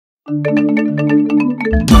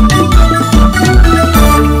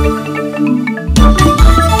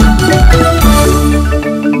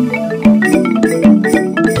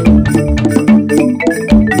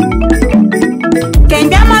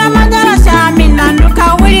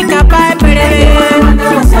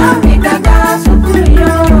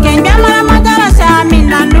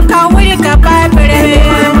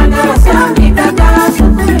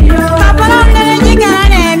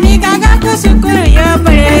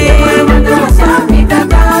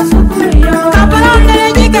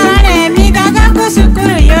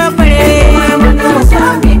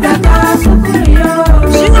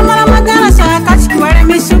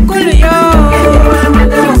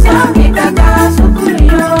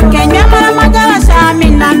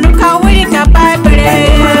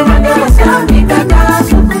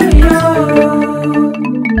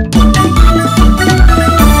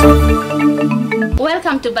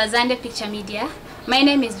Welcome to ZANDE Picture Media. My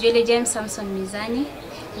name is Julie James Samson Mizani.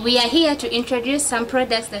 We are here to introduce some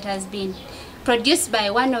products that has been produced by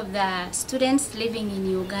one of the students living in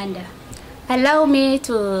Uganda. Allow me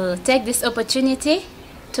to take this opportunity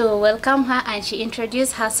to welcome her and she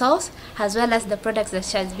introduce herself as well as the products that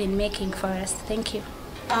she has been making for us. Thank you.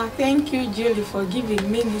 Thank you, Julie, for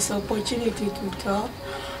giving me this opportunity to talk.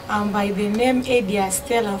 By the name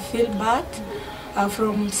Stella Filbert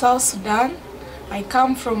from South Sudan. I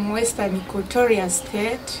come from Western Equatoria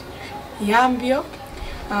State, Yambio.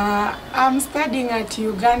 I'm studying at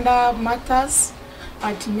Uganda Matters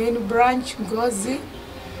at main branch Ngozi,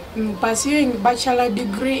 pursuing bachelor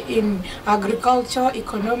degree in agriculture,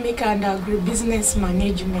 economic and agribusiness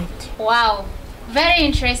management. Wow, very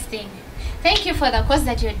interesting. Thank you for the course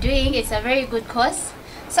that you're doing. It's a very good course.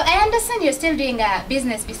 So I understand you're still doing a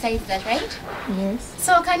business besides that, right? Yes.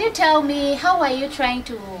 So can you tell me, how are you trying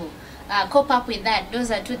to cope up with that?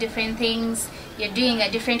 Those are two different things. You're doing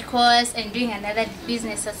a different course and doing another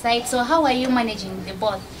business aside. So how are you managing the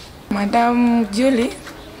both? Madam Julie,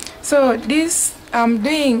 so this I'm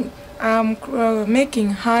making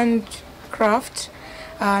handcraft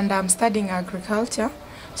and I'm studying agriculture.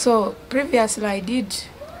 So previously I did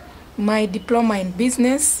my diploma in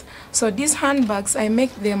business. So these handbags, I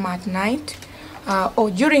make them at night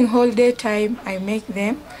or during holiday time I make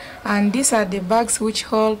them. And these are the bags which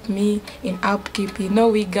help me in upkeep. You know,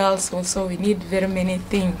 we girls also, we need very many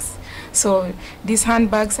things. So these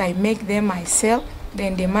handbags, I make them, I sell.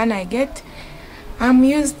 Then the money I get, I'm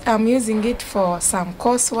using it for some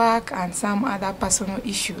coursework and some other personal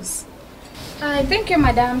issues. Thank you,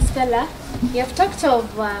 Madam Stella. You have talked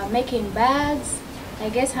of making bags, I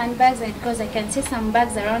guess handbags, because I can see some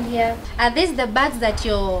bags around here. Are these the bags that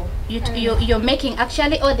you're making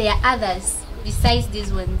actually, or there are others besides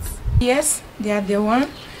these ones? Yes, they are the one.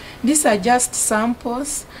 These are just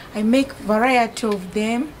samples. I make variety of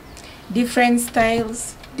them, different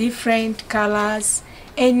styles, different colors,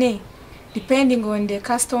 any, depending on the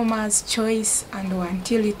customer's choice and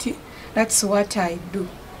utility. That's what I do.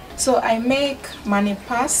 So I make money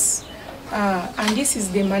purse, and this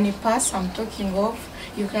is the money purse I'm talking of.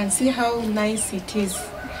 You can see how nice it is.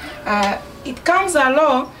 It comes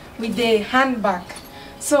along with the handbag.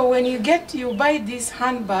 So when you buy this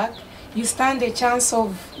handbag, you stand a chance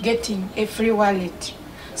of getting a free wallet.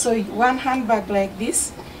 So one handbag like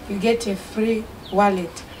this, you get a free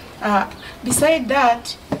wallet. Beside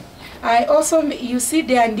that, you see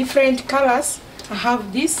they are in different colors. I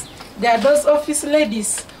have this. There are those office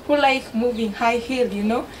ladies who like moving high heel, you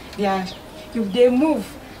know. If they move,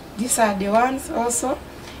 these are the ones also.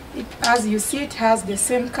 As you see, it has the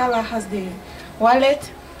same color as the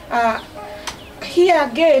wallet. Here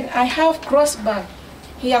again, I have crossbag.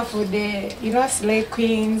 Here for the, slay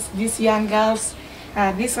queens, these young girls.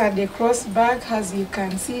 These are the crossbag, as you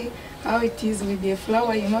can see how it is with the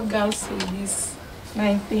flower, girls with these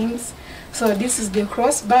 9 things. So this is the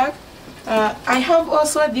crossbag. I have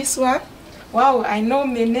also this one. Wow, I know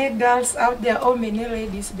many girls out there, or many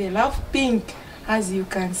ladies, they love pink, as you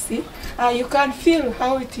can see. You can feel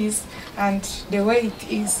how it is and the way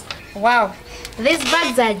it is. Wow, these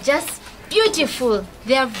bags are just beautiful.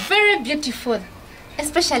 They are very beautiful,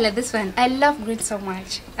 especially this one. I love green so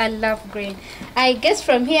much. I love green. I guess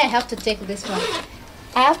from here I have to take this one.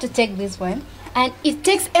 I have to take this one, and it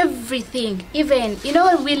takes everything. Even,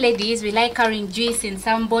 we ladies, we like carrying juice in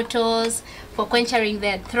some bottles for quenching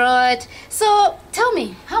their throat. So tell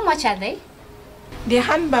me, how much are they? The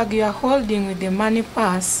handbag you are holding with the money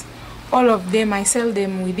purse, all of them, I sell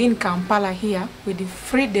them within Kampala here with the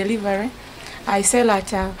free delivery. I sell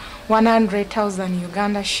at 100,000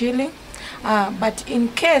 Uganda shilling. But in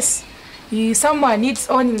case someone needs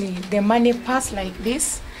only the money purse like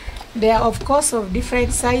this, They are of course of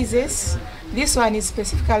different sizes. This one is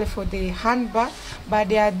specifically for the handbag, but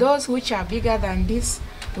there are those which are bigger than this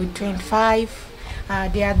with 25.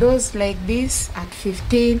 There are those like this at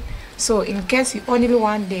 15. So in case you only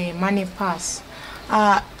want the money pass.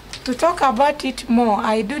 To talk about it more,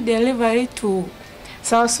 I do delivery to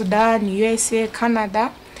South Sudan, USA,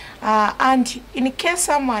 Canada. And in case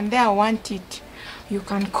someone there want it, you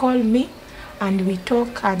can call me and we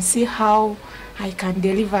talk and see how I can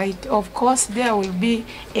deliver it. Of course, there will be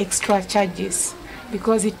extra charges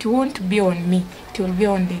because it won't be on me, it will be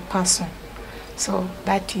on the person. So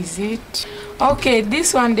that is it. Okay,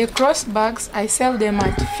 this one, the cross bags, I sell them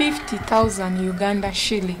at 50,000 Uganda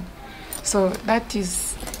shilling. So that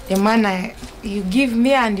is the money you give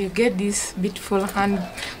me and you get this beautiful hand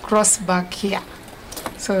cross bag here.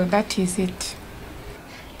 So that is it.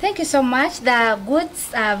 Thank you so much. The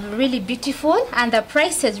goods are really beautiful and the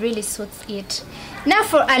prices really suits it. Now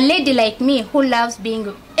for a lady like me who loves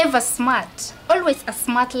being ever smart, always a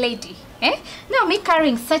smart lady, now me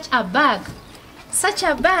carrying such a bag,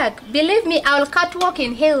 believe me, I'll catwalk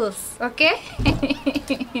in heels, okay?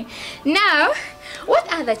 Now,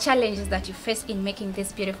 what are the challenges that you face in making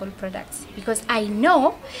these beautiful products? Because I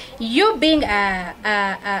know you being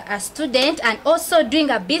a student and also doing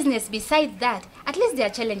a business besides that, at least there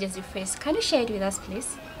are challenges you face. Can you share it with us,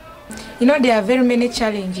 please? You know, there are very many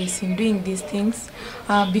challenges in doing these things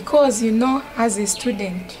because, you know, as a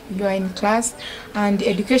student, you are in class and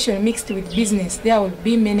education mixed with business, there will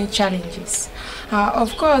be many challenges.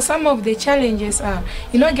 Of course, some of the challenges are,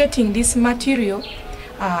 you know, getting this material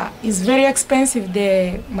is very expensive.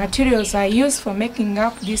 The materials I use for making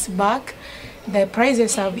up this bag, the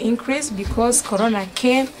prices have increased because Corona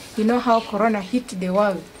came. You know how Corona hit the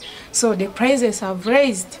world. So the prices have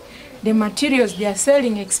raised. The materials they are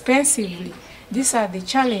selling expensively. These are the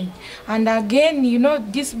challenge. And again, you know,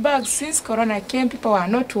 this bag, since Corona came, people are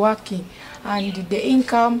not working. And the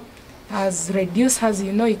income has reduced, as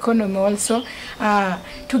you know, economy also.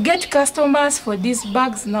 To get customers for these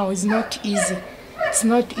bags now is not easy. It's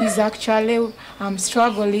not easy actually. I'm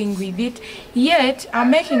struggling with it. Yet I'm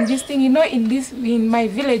making this thing, you know, in my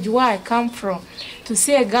village where I come from, to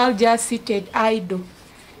see a girl just seated idle.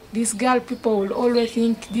 This girl, people will always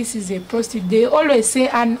think this is a prostitute. They always say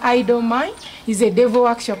an idle mind is a devil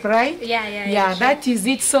workshop, right? Yeah, that is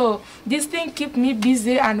it. So this thing keep me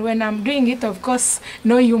busy, and when I'm doing it, of course,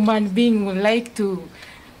 no human being would like to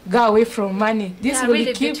go away from money. This will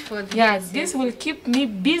really keep, this will keep me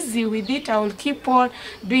busy with it. I will keep on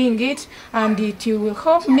doing it, and it will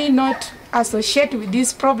help me not associate with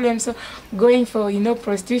these problems, going for, you know,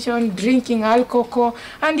 prostitution, drinking alcohol,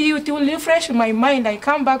 and it will refresh my mind. I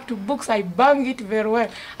come back to books, I bang it very well.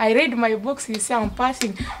 I read my books, you see, I'm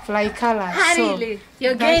passing fly colors. Really? So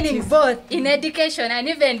you're gaining both in education and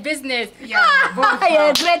even business. Yeah, both. You're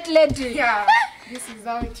a great lady. Yeah. This is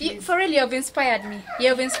how it is. For real, you've inspired me.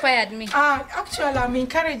 You've inspired me. Actually, I'm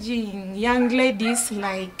encouraging young ladies,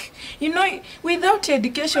 like, you know, without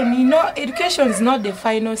education, you know, education is not the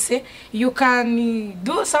final say. You can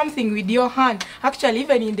do something with your hand. Actually,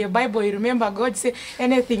 even in the Bible, you remember God say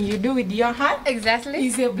anything you do with your hand exactly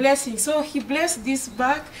is a blessing. So he blessed this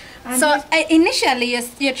bag. And so initially,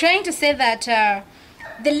 you're trying to say that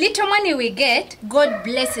the little money we get, God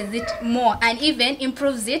blesses it more and even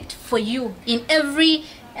improves it for you in every,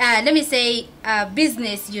 let me say,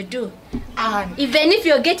 business you do. Even if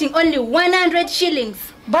you're getting only 100 shillings.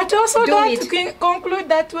 But also don't conclude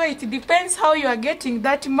that way. It depends how you are getting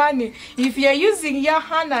that money. If you are using your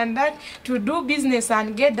hand and that to do business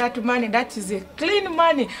and get that money, that is a clean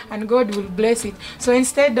money and God will bless it. So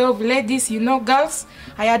instead of ladies, you know, girls,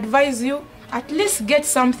 I advise you, at least get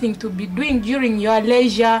something to be doing during your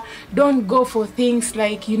leisure. Don't go for things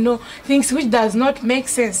like, you know, things which does not make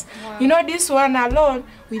sense. Wow. You know, this one alone,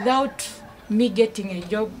 without me getting a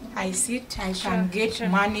job, I sit, I can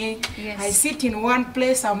get money. Yes. I sit in one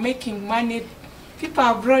place, I'm making money. People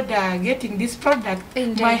abroad are getting this product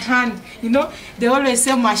in my hand. You know, they always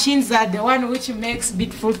say machines are the one which makes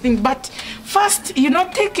beautiful things. But first, you know,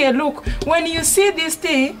 take a look. When you see this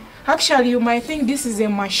thing, actually, you might think this is a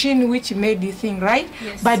machine which made the thing, right?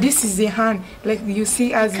 Yes. But this is a hand, like you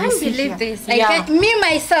see as you see here. I can't believe this. Yeah. Me,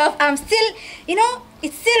 myself, I'm still, you know,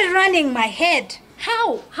 it's still running my head.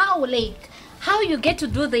 How you get to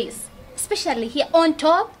do this? Especially here on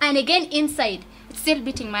top and again inside. It's still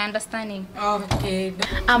beating my understanding. Okay.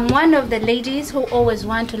 I'm one of the ladies who always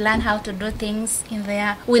want to learn how to do things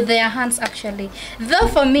with their hands, actually. Though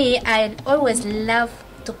for me, I always love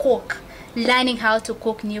to cook. Learning how to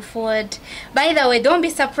cook new food. By the way, don't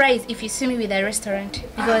be surprised if you see me with a restaurant,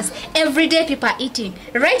 because every day people are eating.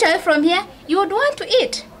 Right away from here, you would want to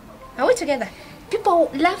eat. Are we together? People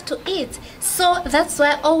love to eat, so that's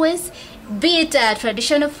why always, be it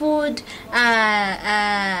traditional food,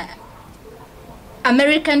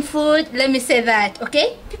 American food, let me say that,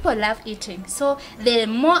 okay? People love eating. So the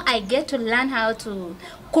more I get to learn how to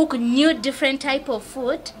cook new different type of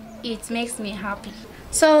food, it makes me happy.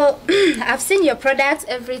 So I've seen your products,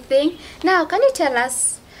 everything. Now, can you tell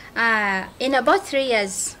us, in about 3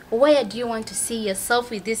 years, where do you want to see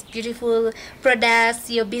yourself with these beautiful products,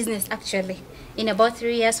 your business actually? In about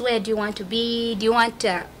 3 years, where do you want to be? Do you want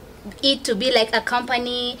it to be like a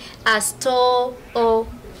company, a store, or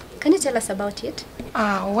can you tell us about it?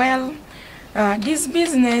 This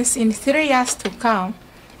business, in 3 years to come,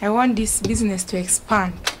 I want this business to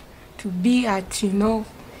expand, to be at,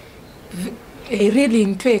 really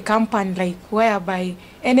into a company like whereby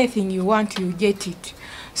anything you want, you get it.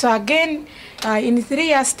 So again, in 3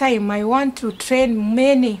 years time, I want to train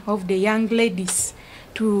many of the young ladies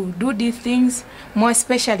to do these things, more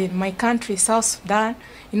especially in my country, South Sudan.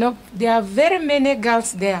 There are very many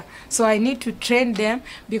girls there, so I need to train them,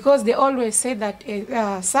 because they always say that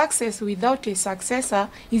success without a successor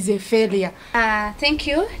is a failure. Thank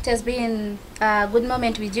you. It has been a good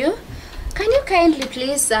moment with you. Can you kindly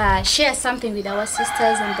please share something with our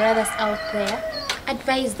sisters and brothers out there?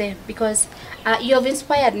 Advise them, because you have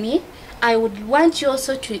inspired me. I would want you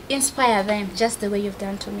also to inspire them just the way you've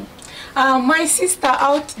done to me. My sister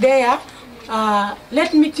out there,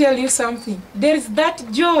 let me tell you something. There is that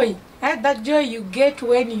joy you get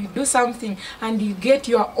when you do something and you get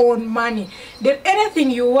your own money. That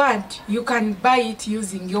anything you want, you can buy it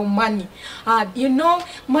using your money.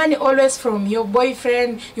 Money always from your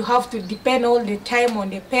boyfriend. You have to depend all the time on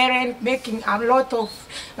the parent, making a lot of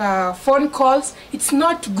phone calls. It's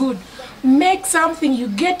not good. Make something, you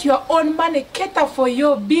get your own money, cater for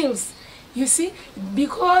your bills. You see,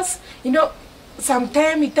 because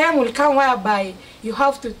sometime time will come whereby you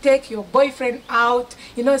have to take your boyfriend out,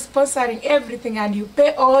 sponsoring everything, and you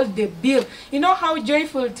pay all the bill. You know how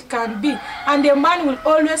joyful it can be, and the man will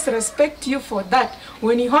always respect you for that.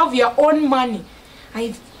 When you have your own money,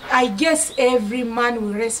 I guess every man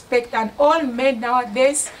will respect, and all men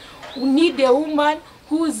nowadays need a woman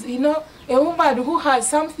who's, a woman who has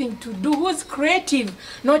something to do, who's creative,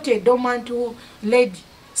 not a dormant lady.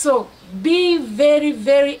 So be very,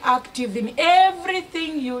 very active in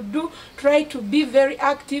everything you do. Try to be very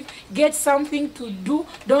active. Get something to do.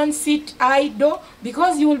 Don't sit idle,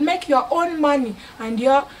 because you will make your own money, and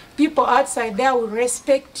your people outside there will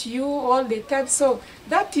respect you all the time. So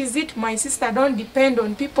that is it, my sister. Don't depend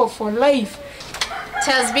on people for life. It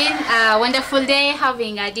has been a wonderful day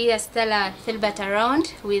having dear Stella Filbert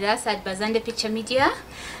around with us at ZANDE Picture Media.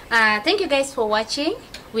 Thank you guys for watching.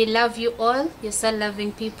 We love you all. You're so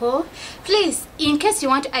loving people. Please, in case you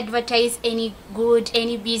want to advertise any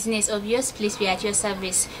business of yours, please, we are at your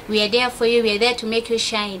service. We are there for you. We are there to make you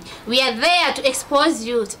shine. We are there to expose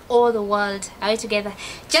you to all the world. Are we together?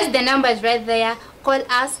 Just the numbers right there. Call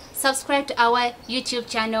us. Subscribe to our YouTube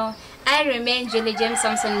channel. I remain Julie James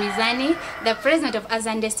Samson Mizani, the president of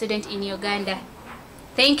ZANDE student in Uganda.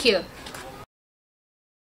 Thank you.